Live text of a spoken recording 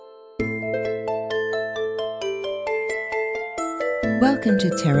Welcome to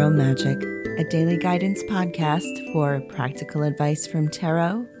Tarot Magic, a daily guidance podcast for practical advice from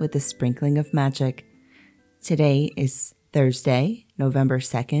tarot with a sprinkling of magic. Today is Thursday, November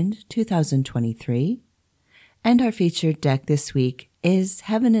 2nd, 2023, and our featured deck this week is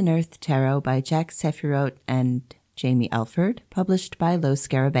Heaven and Earth Tarot by Jack Sephiroth and Jaymi Elford, published by Lo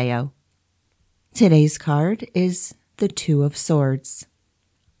Scarabeo. Today's card is the Two of Swords.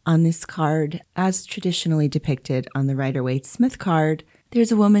 On this card, as traditionally depicted on the Rider-Waite-Smith card,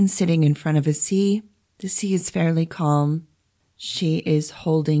 there's a woman sitting in front of a sea. The sea is fairly calm. She is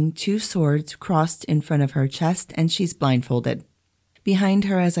holding two swords crossed in front of her chest, and she's blindfolded. Behind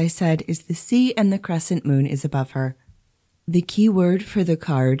her, as I said, is the sea, and the crescent moon is above her. The key word for the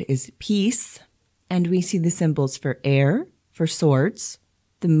card is peace, and we see the symbols for air, for swords,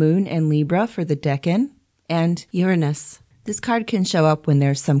 the moon and Libra for the Decan, and Uranus. This card can show up when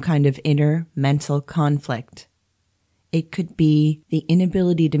there's some kind of inner mental conflict. It could be the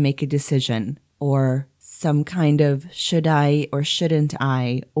inability to make a decision, or some kind of should I or shouldn't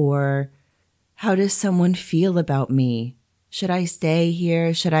I, or how does someone feel about me? Should I stay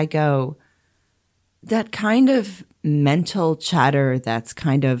here? Should I go? That kind of mental chatter that's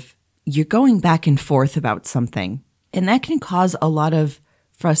kind of, you're going back and forth about something. And that can cause a lot of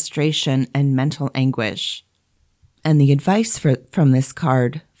frustration and mental anguish. And the advice from this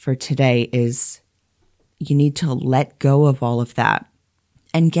card for today is you need to let go of all of that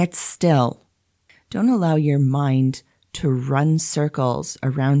and get still. Don't allow your mind to run circles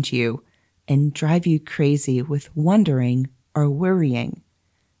around you and drive you crazy with wondering or worrying.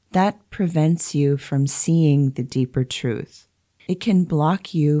 That prevents you from seeing the deeper truth. It can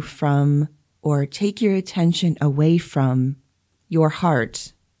block you from or take your attention away from your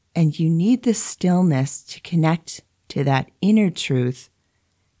heart. And you need the stillness to connect to that inner truth,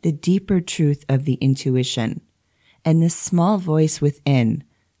 the deeper truth of the intuition, and the small voice within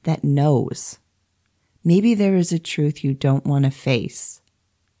that knows. Maybe there is a truth you don't want to face,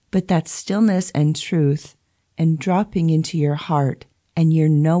 but that stillness and truth and dropping into your heart and your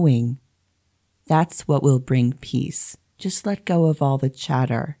knowing, that's what will bring peace. Just let go of all the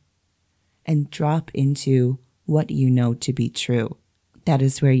chatter and drop into what you know to be true. That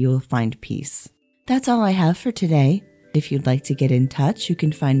is where you'll find peace. That's all I have for today. If you'd like to get in touch, you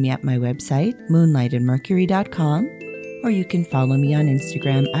can find me at my website, moonlightandmercury.com, or you can follow me on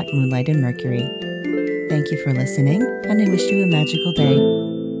Instagram at moonlightandmercury. Thank you for listening, and I wish you a magical day.